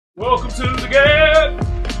Welcome to the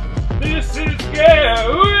G.A.B. This is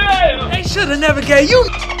G.A.B. They should have never gave you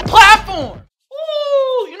platform.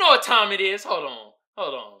 Ooh, you know what time it is. Hold on.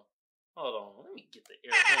 Let me get the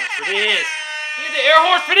air horns for this. Get the air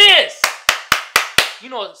horns for this. You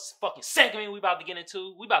know what fucking segment we about to get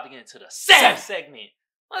into? We about to get into the SAF segment.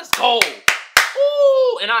 Let's go.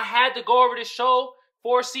 Ooh, and I had to go over this show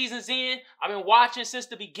 4 seasons in. I've been watching since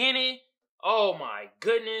the beginning. Oh my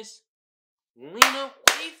goodness. Lena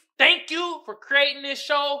Waithe, thank you for creating this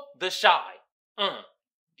show, The Shy.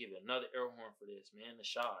 Give it another air horn for this, man. The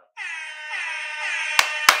Shy.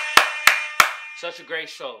 Such a great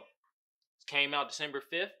show. It came out December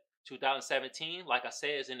 5th, 2017. Like I said,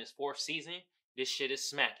 it's in its 4th season. This shit is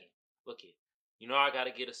smacking. Look it. You know I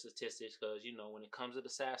gotta get a statistics because, you know, when it comes to the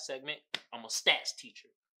SAF segment, I'm a stats teacher.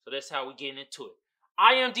 So that's how we getting into it.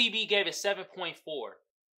 IMDb gave it 7.4.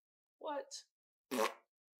 What?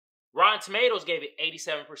 Rotten Tomatoes gave it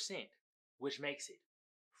 87%, which makes it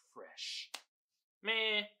fresh.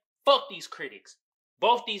 Man, fuck these critics.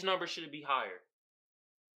 Both these numbers should be higher.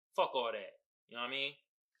 Fuck all that. You know what I mean?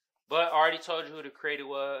 But I already told you who the creator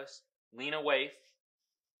was. Lena Waithe.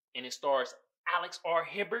 And it stars Alex R.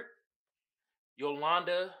 Hibbert,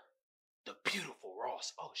 Yolanda, the beautiful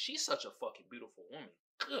Ross. Oh, she's such a fucking beautiful woman.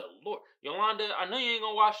 Good Lord. Yolanda, I know you ain't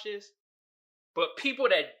gonna watch this, but people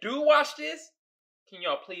that do watch this, can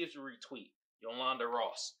y'all please retweet Yolanda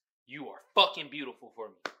Ross? You are fucking beautiful for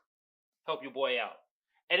me. Help your boy out.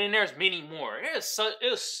 And then there's many more. It's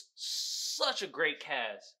such a great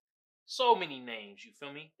cast. So many names, you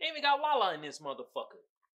feel me? They even got Lala in this motherfucker.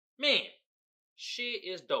 Man, shit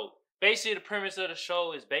is dope. Basically, the premise of the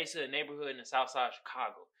show is basically a neighborhood in the south side of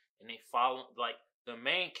Chicago. And they follow, like, the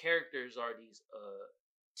main characters are these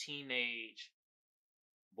teenage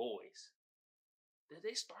boys. Did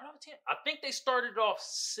they start off 10? I think they started off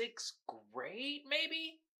 6th grade,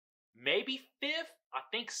 maybe? Maybe 5th? I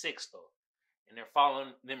think 6th, though. And they're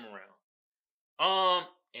following them around.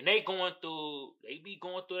 And they be going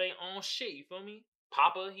through their own shit, you feel me?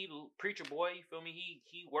 Papa, he the preacher boy, you feel me?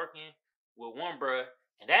 He working with one bruh.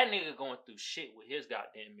 And that nigga going through shit with his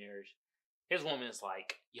goddamn marriage. His woman's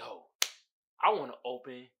like, yo, I want an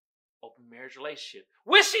open marriage relationship.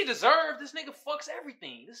 Which she deserved. This nigga fucks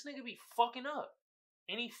everything. This nigga be fucking up.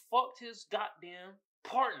 And he fucked his goddamn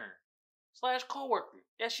partner / co-worker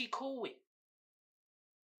that she cool with.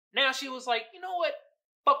 Now she was like, you know what?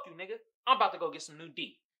 Fuck you, nigga. I'm about to go get some new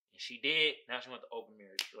D. And she did. Now she went to open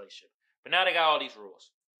marriage relationship. But now they got all these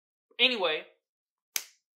rules. Anyway,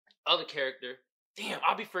 other character. Damn,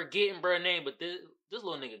 I be forgetting bruh name, but this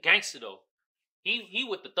little nigga gangster though. He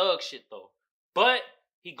with the thug shit though. But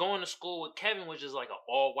he going to school with Kevin, which is like an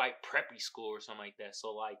all-white preppy school or something like that.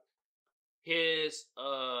 So like his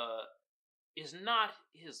is not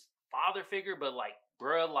his father figure, but like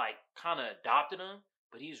bruh like kind of adopted him.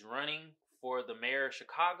 But he's running for the mayor of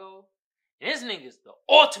Chicago. And this nigga's the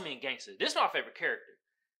ultimate gangster. This is my favorite character.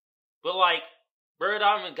 But like, bruh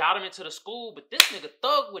got him into the school, but this nigga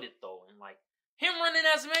thug with it though. And like him running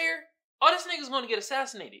as mayor, oh, this nigga's gonna get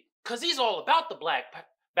assassinated. Cause he's all about the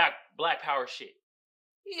black power shit.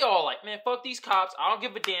 He all like, man, fuck these cops. I don't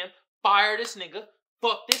give a damn. Fire this nigga.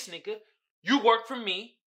 Fuck this nigga. You work for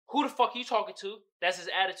me. Who the fuck you talking to? That's his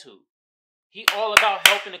attitude. He all about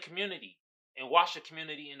helping the community. And watch the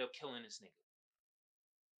community end up killing this nigga.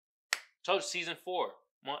 Told you, season 4.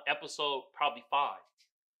 Episode probably 5.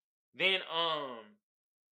 Then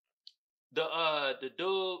the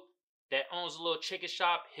dude that owns a little chicken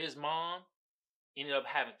shop, his mom ended up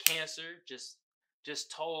having cancer.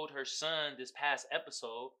 Just told her son this past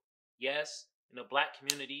episode, yes, in the black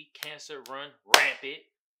community, cancer run rampant.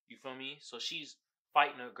 You feel me? So she's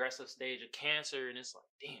fighting an aggressive stage of cancer, and it's like,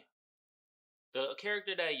 damn. The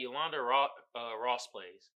character that Yolanda Ross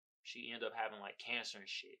plays, she ended up having like cancer and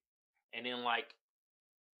shit. And then like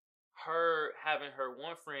her having her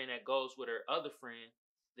one friend that goes with her other friend,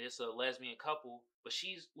 this a lesbian couple, but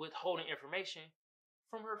she's withholding information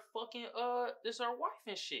from her fucking this her wife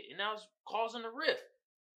and shit. And now it's causing a rift.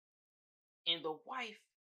 And the wife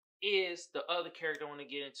is the other character I want to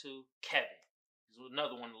get into, Kevin. He's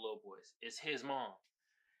another one of the little boys. It's his mom.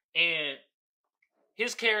 And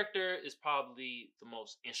his character is probably the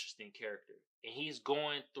most interesting character. And he's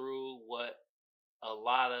going through what a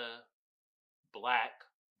lot of black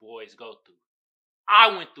boys go through. I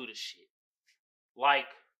went through this shit. Like,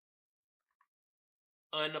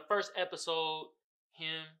 in the first episode,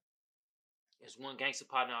 him is one gangster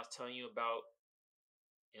partner I was telling you about.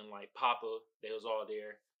 And like Papa, they was all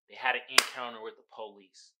there. They had an encounter with the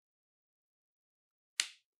police.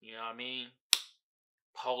 You know what I mean?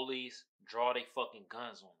 Police draw they fucking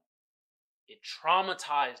guns on them. It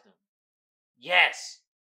traumatized him. Yes.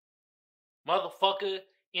 Motherfucker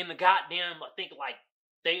in the goddamn, I think like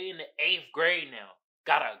they in the 8th grade now,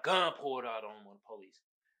 got a gun pulled out on the police.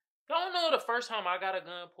 Y'all know the first time I got a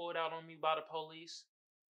gun pulled out on me by the police?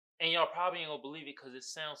 And y'all probably ain't gonna believe it because it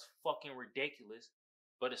sounds fucking ridiculous,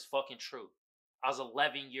 but it's fucking true. I was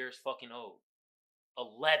 11 years fucking old.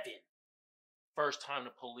 11. First time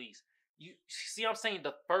the police. You see what I'm saying?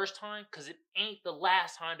 The first time? Because it ain't the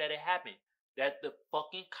last time that it happened. That the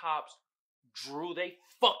fucking cops drew their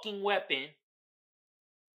fucking weapon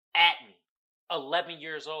at me. 11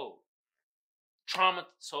 years old.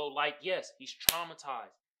 So like, yes, he's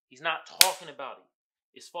traumatized. He's not talking about it.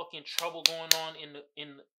 It's fucking trouble going on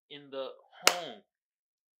in the home.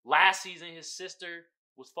 Last season, his sister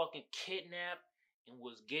was fucking kidnapped and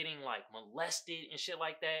was getting like molested and shit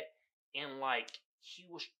like that. And like he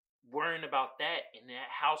was worrying about that in that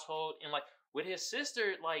household. And like with his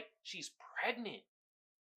sister, like she's pregnant.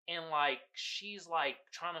 And like she's like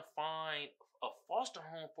trying to find a foster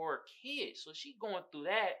home for her kid. So she going through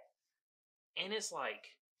that. And it's like,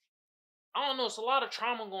 I don't know, it's a lot of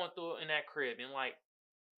trauma going through in that crib. And like,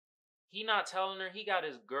 he not telling her, he got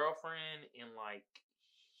his girlfriend and like,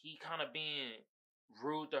 he kind of being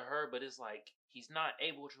rude to her, but it's like, he's not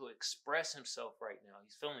able to express himself right now.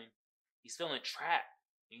 He's feeling trapped.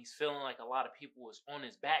 And he's feeling like a lot of people was on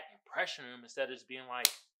his back and pressuring him instead of just being like,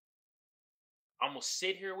 I'm going to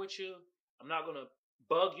sit here with you. I'm not going to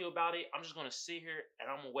bug you about it. I'm just going to sit here and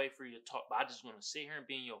I'm going to wait for you to talk. But I'm just going to sit here and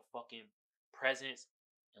be in your fucking presence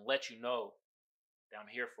and let you know that I'm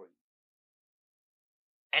here for you.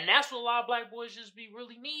 And that's what a lot of black boys just be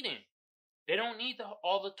really needing. They don't need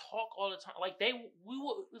all the talk all the time. Like they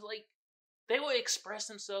will express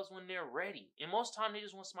themselves when they're ready. And most of the time they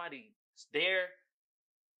just want somebody there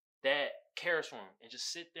that cares for them and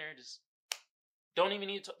just sit there and just don't even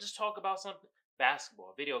need to just talk about something.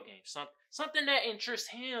 Basketball, video games, something that interests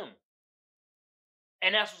him.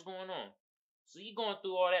 And that's what's going on. So he going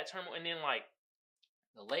through all that turmoil, and then like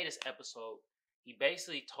the latest episode, he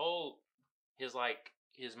basically told his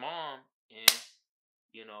mom and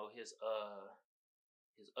you know his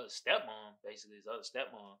other stepmom, basically his other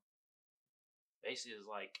stepmom, basically is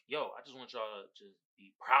like, yo, I just want y'all to just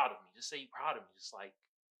be proud of me. Just say you're proud of me.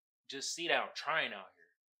 Just see that I'm trying out here.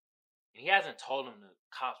 And he hasn't told him the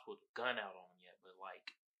cops put the gun out on him yet, but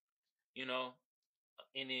like, you know,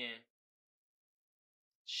 and then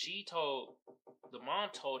the mom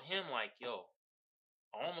told him like, yo,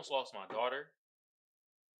 I almost lost my daughter.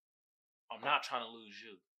 I'm not trying to lose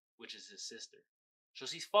you, which is his sister. So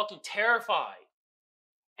he's fucking terrified.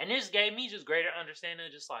 And this gave me just greater understanding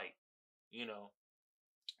of just like, you know,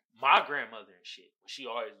 my grandmother and shit. She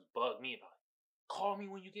always bugged me about it. Call me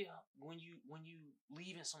when you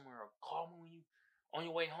leaving somewhere, or call me when you on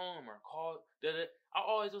your way home, or call. I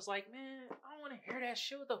always was like, man, I don't want to hear that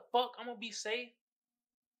shit. What the fuck? I'm gonna be safe.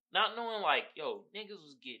 Not knowing like, yo, niggas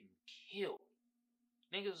was getting killed.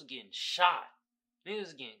 Niggas was getting shot. Niggas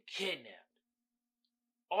was getting kidnapped.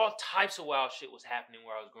 All types of wild shit was happening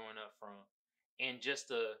where I was growing up from. And just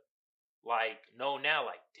to like know now,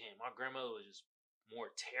 like, damn, my grandmother was just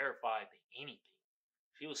more terrified than anything.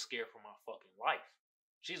 She was scared for my fucking life.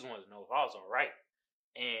 She just wanted to know if I was alright.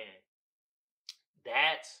 And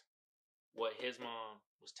that's what his mom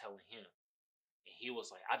was telling him. And he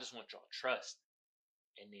was like, I just want y'all trust.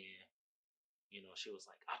 And then, you know, she was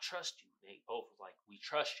like, I trust you. They both was like, we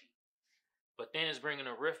trust you. But then it's bringing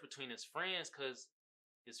a rift between his friends, because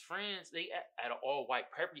his friends, they at an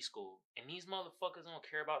all-white preppy school. And these motherfuckers don't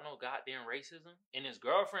care about no goddamn racism. And his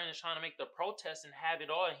girlfriend is trying to make the protest and have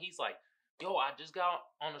it all. And he's like, yo, I just got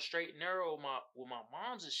on a straight and narrow with my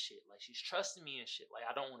mom's and shit. Like, she's trusting me and shit. Like,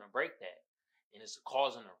 I don't want to break that. And it's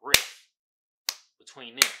causing a rift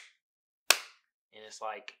between them. And it's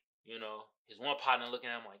like, you know, his one partner looking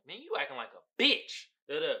at him like, man, you acting like a bitch.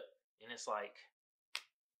 And it's like,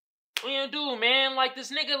 what you gonna do, man? Like,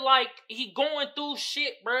 this nigga, like, he going through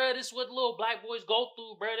shit, bruh. This is what little black boys go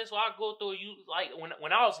through, bruh. This is what I go through. You, like,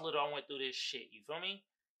 when I was little, I went through this shit. You feel me?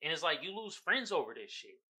 And it's like, you lose friends over this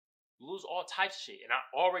shit. You lose all types of shit. And I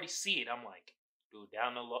already see it. I'm like, dude,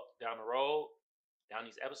 down the road, down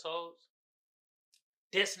these episodes,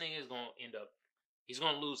 this nigga is gonna end up, he's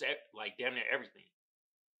gonna lose, like, damn near everything.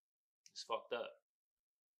 It's fucked up.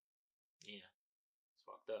 Yeah. It's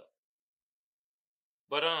fucked up.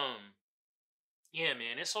 But, yeah,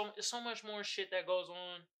 man, it's so much more shit that goes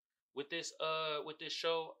on with this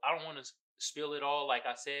show. I don't want to spill it all, like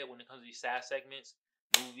I said, when it comes to these SAF segments,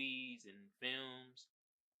 movies and films.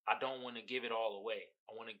 I don't want to give it all away.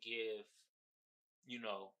 I want to give, you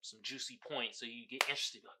know, some juicy points so you get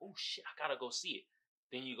interested. Like, oh shit, I gotta go see it.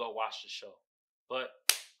 then you go watch the show. But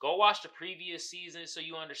go watch the previous season so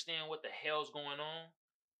you understand what the hell's going on.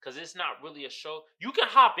 Because it's not really a show. You can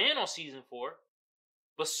hop in on season 4,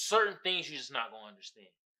 but certain things you're just not going to understand.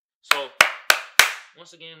 So,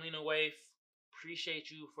 once again, Lena Waif, appreciate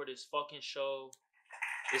you for this fucking show.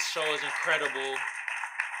 This show is incredible.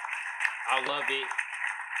 I love it.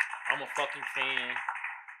 I'm a fucking fan.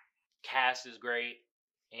 Cast is great.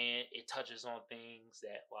 And it touches on things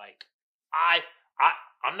that, like,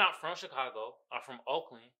 I'm not from Chicago. I'm from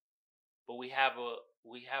Oakland. But we have a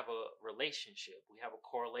relationship. We have a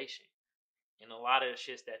correlation. And a lot of the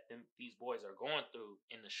shit that these boys are going through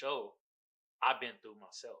in the show, I've been through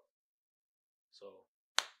myself. So,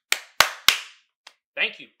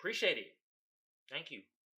 thank you. Appreciate it. Thank you.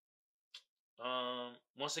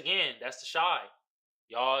 Once again, that's The Shy.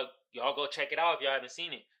 Y'all go check it out if y'all haven't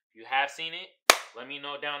seen it. If you have seen it, let me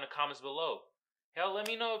know down in the comments below. Hell, let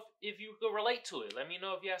me know if you could relate to it. Let me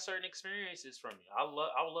know if you have certain experiences from it. I would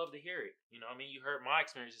love to hear it. You know what I mean? You heard my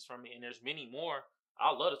experiences from it, and there's many more.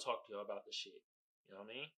 I'd love to talk to you about this shit. You know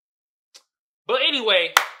what I mean? But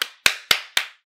anyway,